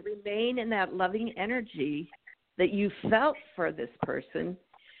so to remain in that loving energy that you felt for this person,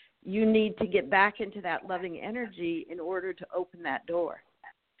 you need to get back into that loving energy in order to open that door.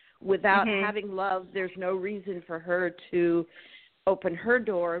 Without having love, there's no reason for her to open her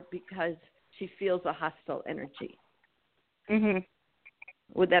door because she feels a hostile energy.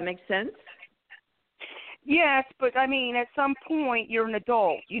 Would that make sense? Yes, but I mean, at some point, you're an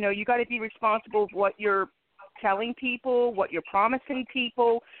adult. You know, you got to be responsible for what you're telling people, what you're promising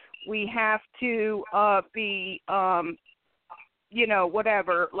people. We have to be,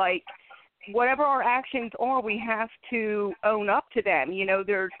 whatever our actions are, we have to own up to them. You know,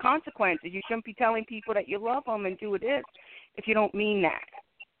 there's consequences. You shouldn't be telling people that you love them and do this if you don't mean that.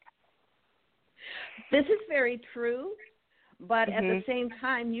 This is very true. But at the same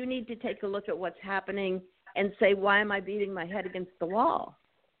time, you need to take a look at what's happening and say, why am I beating my head against the wall?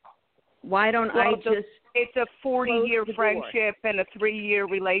 Why don't I just... It's a 40-year friendship and a 3-year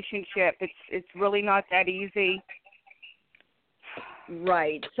relationship. It's really not that easy.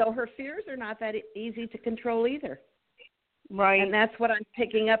 Right. So her fears are not that easy to control either. Right. And that's what I'm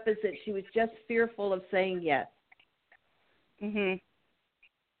picking up is that she was just fearful of saying yes. And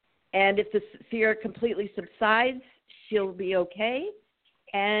if the fear completely subsides, she'll be okay.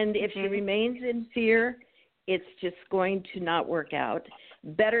 And if she remains in fear, it's just going to not work out.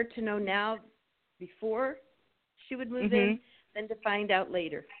 Better to know now before she would move in than to find out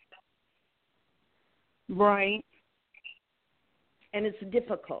later. Right. And it's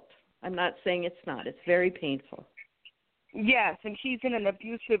difficult. I'm not saying it's not. It's very painful. Yes, and she's in an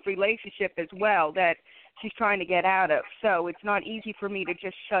abusive relationship as well that she's trying to get out of. So it's not easy for me to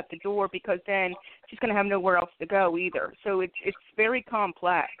just shut the door because then she's going to have nowhere else to go either. So it's very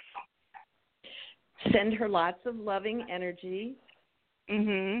complex. Send her lots of loving energy.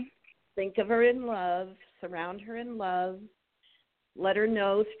 Mhm. Think of her in love. Surround her in love. Let her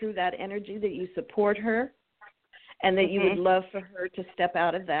know through that energy that you support her and that you would love for her to step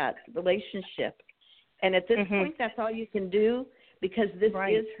out of that relationship. And at this point, that's all you can do because this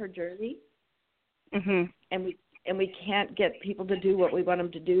is her journey. And we can't get people to do what we want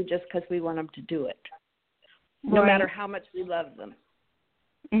them to do just because we want them to do it, no matter how much we love them.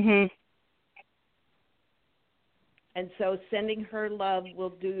 And so sending her love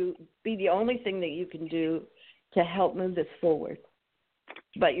will be the only thing that you can do to help move this forward.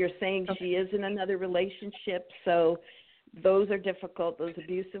 But you're saying she is in another relationship, so those are difficult. Those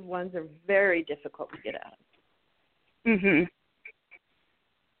abusive ones are very difficult to get out of.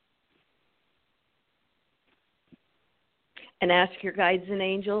 And ask your guides and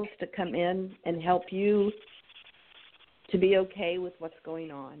angels to come in and help you to be okay with what's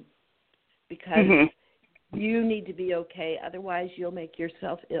going on. Because you need to be okay, otherwise you'll make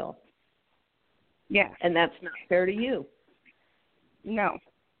yourself ill. Yeah. And that's not fair to you. No.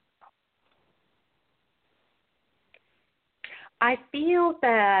 I feel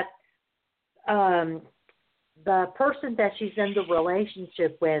that the person that she's in the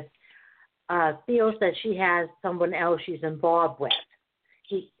relationship with feels that she has someone else she's involved with.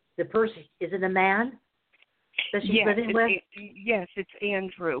 The person, is it a man that she's living with? Yes, it's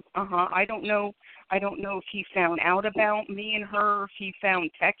Andrew. I don't know if he found out about me and her, if he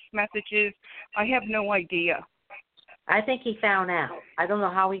found text messages. I have no idea. I think he found out. I don't know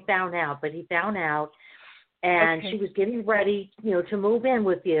how he found out, but he found out. And she was getting ready, to move in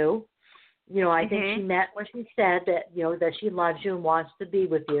with you. I think she meant what she said, that, that she loves you and wants to be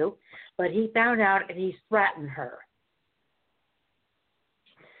with you. But he found out and he threatened her.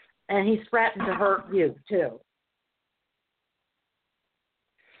 And he's threatened to hurt you, too.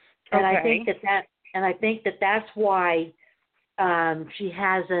 And I think that's why she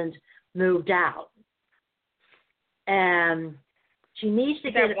hasn't moved out. And she needs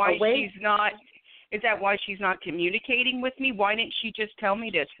to get away. Is that why she's not communicating with me? Why didn't she just tell me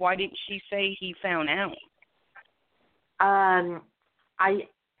this? Why didn't she say he found out?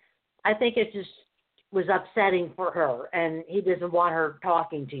 I think it just was upsetting for her, and he doesn't want her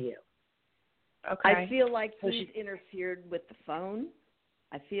talking to you. Okay. I feel like he's interfered with the phone.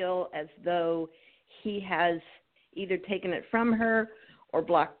 I feel as though he has either taken it from her or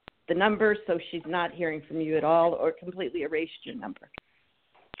blocked the number so she's not hearing from you at all, or completely erased your number.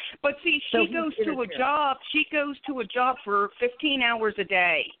 But see, she goes to a job. She goes to a job for 15 hours a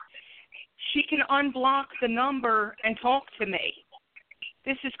day. She can unblock the number and talk to me.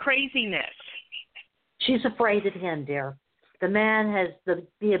 This is craziness. She's afraid of him, dear. The man has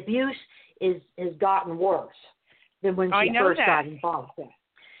the abuse has gotten worse than when she first got involved with.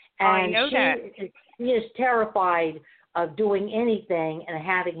 And I know that. She is terrified of doing anything and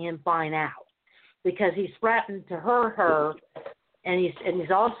having him find out, because he's threatened to hurt her. And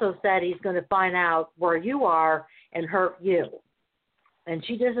he's also said he's going to find out where you are and hurt you. And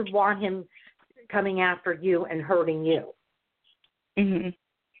she doesn't want him coming after you and hurting you. And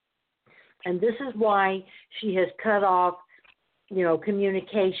this is why she has cut off,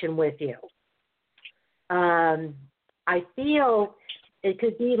 communication with you. I feel it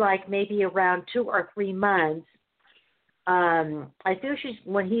could be like maybe around 2 or 3 months. I feel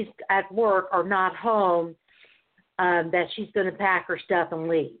when he's at work or not home, that she's going to pack her stuff and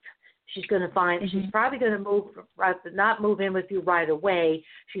leave. She's going to she's probably going to not move in with you right away.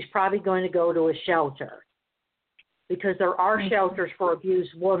 She's probably going to go to a shelter, because there are shelters for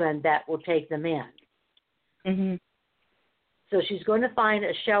abused women that will take them in. So she's going to find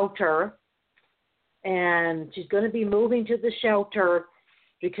a shelter, and she's going to be moving to the shelter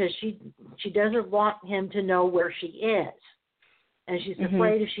because she doesn't want him to know where she is. And she's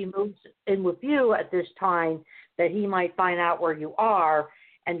afraid if she moves in with you at this time that he might find out where you are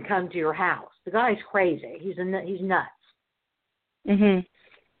and come to your house. The guy's crazy. He's nuts.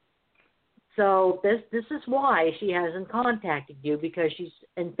 So this is why she hasn't contacted you, because she's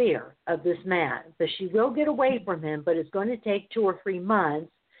in fear of this man. But she will get away from him, but it's going to take 2 or 3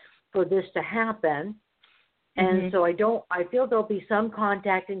 months for this to happen. And so I feel there'll be some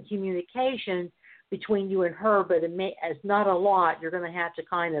contact and communication between you and her, but it's not a lot. You're going to have to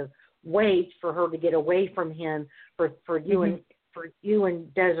kind of wait for her to get away from him for you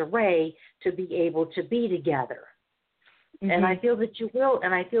and Desiree to be able to be together. And I feel that you will,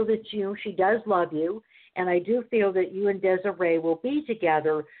 and I feel that she does love you, and I do feel that you and Desiree will be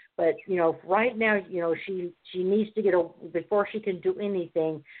together. But right now, she needs to before she can do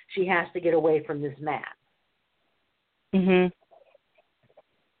anything, she has to get away from this man. Mhm.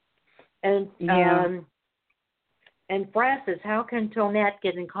 And yeah. And Frances, how can Tonette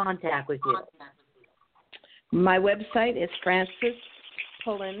get in contact with you? My website is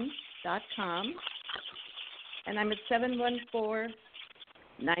francespullen.com, and I'm at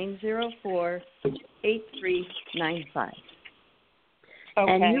 714-904-8395.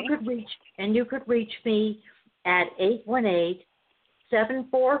 Okay. And you could reach me at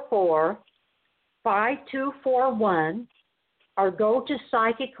 818-744-5241, or go to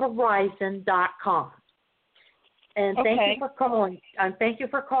psychichorizon.com. And thank you for calling. Thank you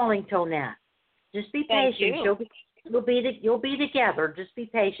for calling, Tonette. Just be patient. You'll be together. Just be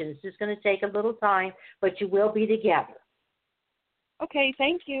patient. It's just going to take a little time, but you will be together. Okay.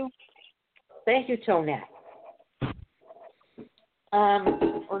 Thank you. Thank you, Tonette.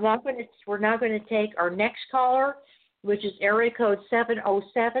 We're now going to take our next caller, which is area code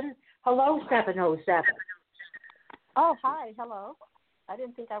 707. Hello, 707. Oh, hi. Hello. I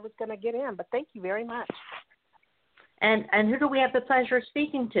didn't think I was going to get in, but thank you very much. And who do we have the pleasure of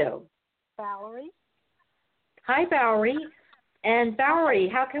speaking to? Valerie. Hi, Valerie. And Valerie,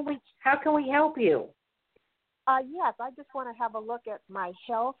 how can we help you? Yes, I just want to have a look at my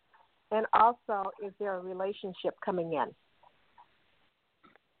health, and also, is there a relationship coming in?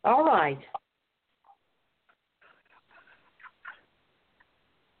 All right.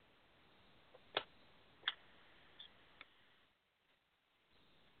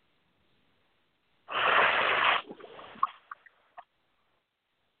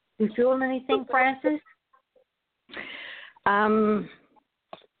 You feeling anything, Frances? I'm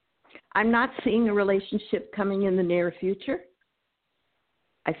not seeing a relationship coming in the near future.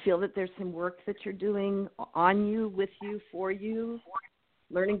 I feel that there's some work that you're doing on you, with you, for you,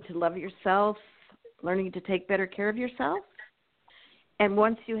 learning to love yourself, learning to take better care of yourself. And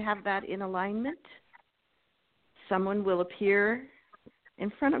once you have that in alignment, someone will appear in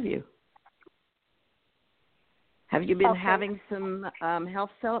front of you. Have you been having some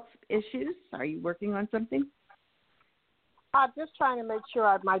health self issues? Are you working on something? I'm just trying to make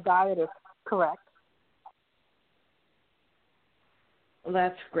sure my diet is correct. Well,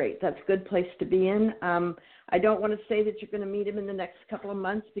 that's great. That's a good place to be in. I don't want to say that you're going to meet him in the next couple of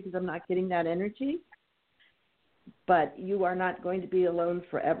months because I'm not getting that energy. But you are not going to be alone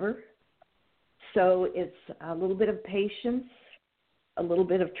forever. So it's a little bit of patience, a little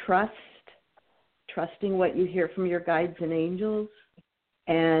bit of trusting what you hear from your guides and angels,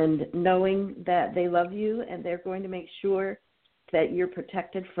 and knowing that they love you and they're going to make sure that you're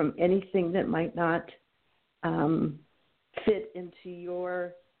protected from anything that might not fit into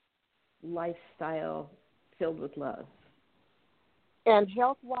your lifestyle filled with love. And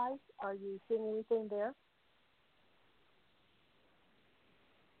health-wise, are you seeing anything there?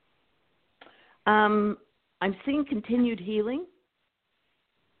 I'm seeing continued healing.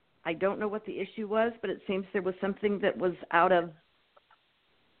 I don't know what the issue was, but it seems there was something that was out of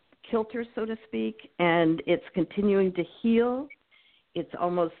kilter, so to speak, and it's continuing to heal. It's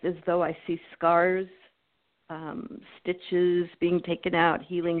almost as though I see scars, stitches being taken out,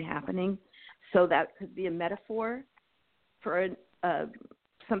 healing happening. So that could be a metaphor for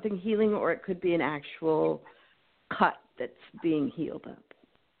something healing, or it could be an actual cut that's being healed up.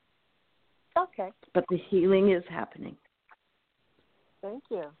 Okay. But the healing is happening. Thank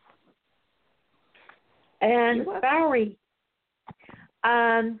you. And Valerie,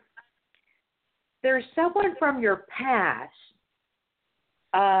 there's someone from your past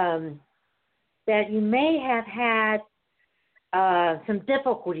that you may have had some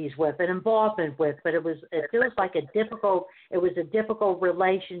difficulties with, an involvement with, but it feels like a difficult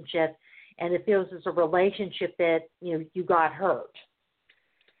relationship, and it feels as a relationship that you got hurt.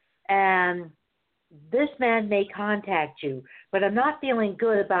 And this man may contact you, but I'm not feeling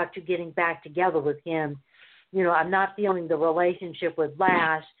good about you getting back together with him. I'm not feeling the relationship would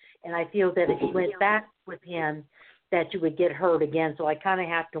last, and I feel that if you went back with him, that you would get hurt again. So I kind of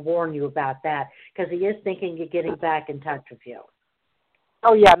have to warn you about that, because he is thinking of getting back in touch with you.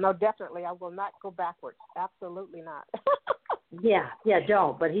 Oh, yeah, no, definitely. I will not go backwards. Absolutely not. Yeah,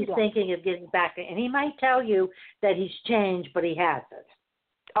 don't. But he's thinking of getting back, and he might tell you that he's changed, but he hasn't.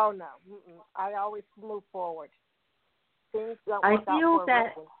 Oh, no. I always move forward. Things don't I work out for a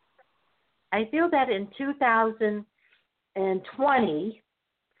reason. I feel that in 2020,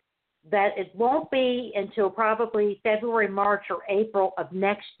 that it won't be until probably February, March, or April of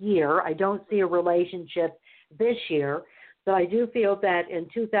next year. I don't see a relationship this year, but I do feel that in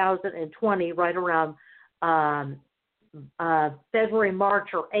 2020, right around February, March,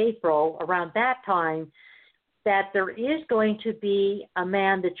 or April, around that time, that there is going to be a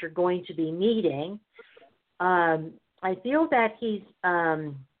man that you're going to be meeting. I feel that he's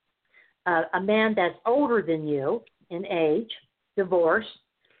a man that's older than you in age, divorced.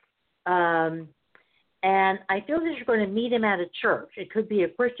 And I feel that you're going to meet him at a church. It could be a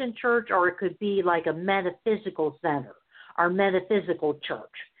Christian church, or it could be like a metaphysical center or metaphysical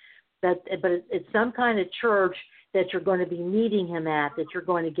church. But it's some kind of church that you're going to be meeting him at, that you're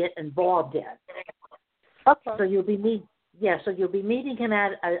going to get involved in. Okay. So you'll be meeting him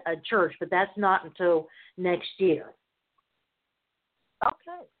at a church, but that's not until next year.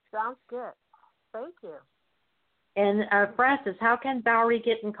 Okay, sounds good. Thank you. And Frances, how can Valerie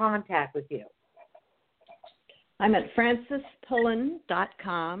get in contact with you? I'm at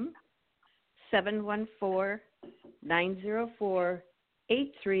francispullen.com,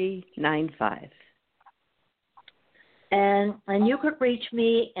 714-904-8395. And you could reach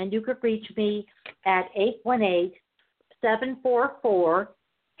me at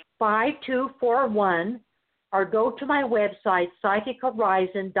 818-744-5241, or go to my website,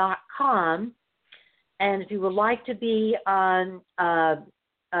 psychichorizon.com. And if you would like to be on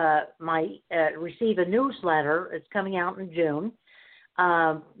receive a newsletter, it's coming out in June.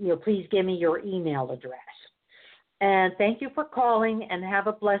 Please give me your email address. And thank you for calling, and have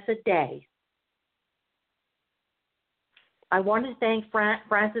a blessed day. I want to thank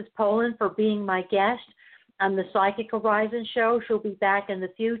Frances Pullen for being my guest on the Psychic Horizon show. She'll be back in the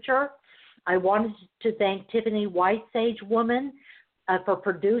future. I wanted to thank Tiffany Whitesage Woman for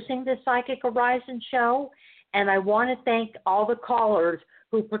producing the Psychic Horizon show. And I want to thank all the callers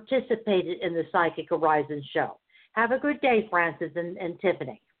who participated in the Psychic Horizon show. Have a good day, Frances and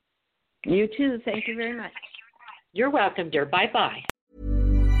Tiffany. You too. Thank you very much. You're welcome, dear. Bye-bye.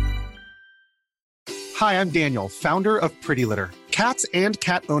 Hi, I'm Daniel, founder of Pretty Litter. Cats and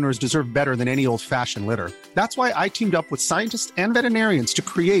cat owners deserve better than any old-fashioned litter. That's why I teamed up with scientists and veterinarians to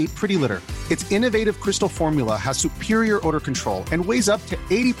create Pretty Litter. Its innovative crystal formula has superior odor control and weighs up to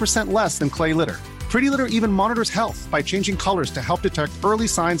 80% less than clay litter. Pretty Litter even monitors health by changing colors to help detect early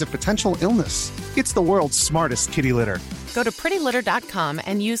signs of potential illness. It's the world's smartest kitty litter. Go to prettylitter.com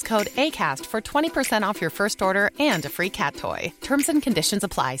and use code ACAST for 20% off your first order and a free cat toy. Terms and conditions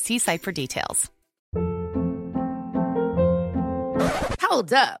apply. See site for details.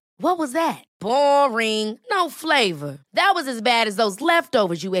 Hold up. What was that? Boring. No flavor. That was as bad as those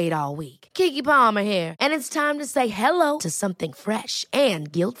leftovers you ate all week. Keke Palmer here, and it's time to say hello to something fresh and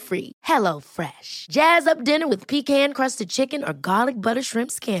guilt-free. Hello Fresh. Jazz up dinner with pecan-crusted chicken or garlic butter shrimp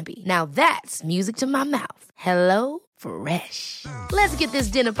scampi. Now that's music to my mouth. Hello Fresh. Let's get this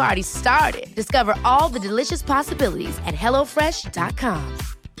dinner party started. Discover all the delicious possibilities at HelloFresh.com.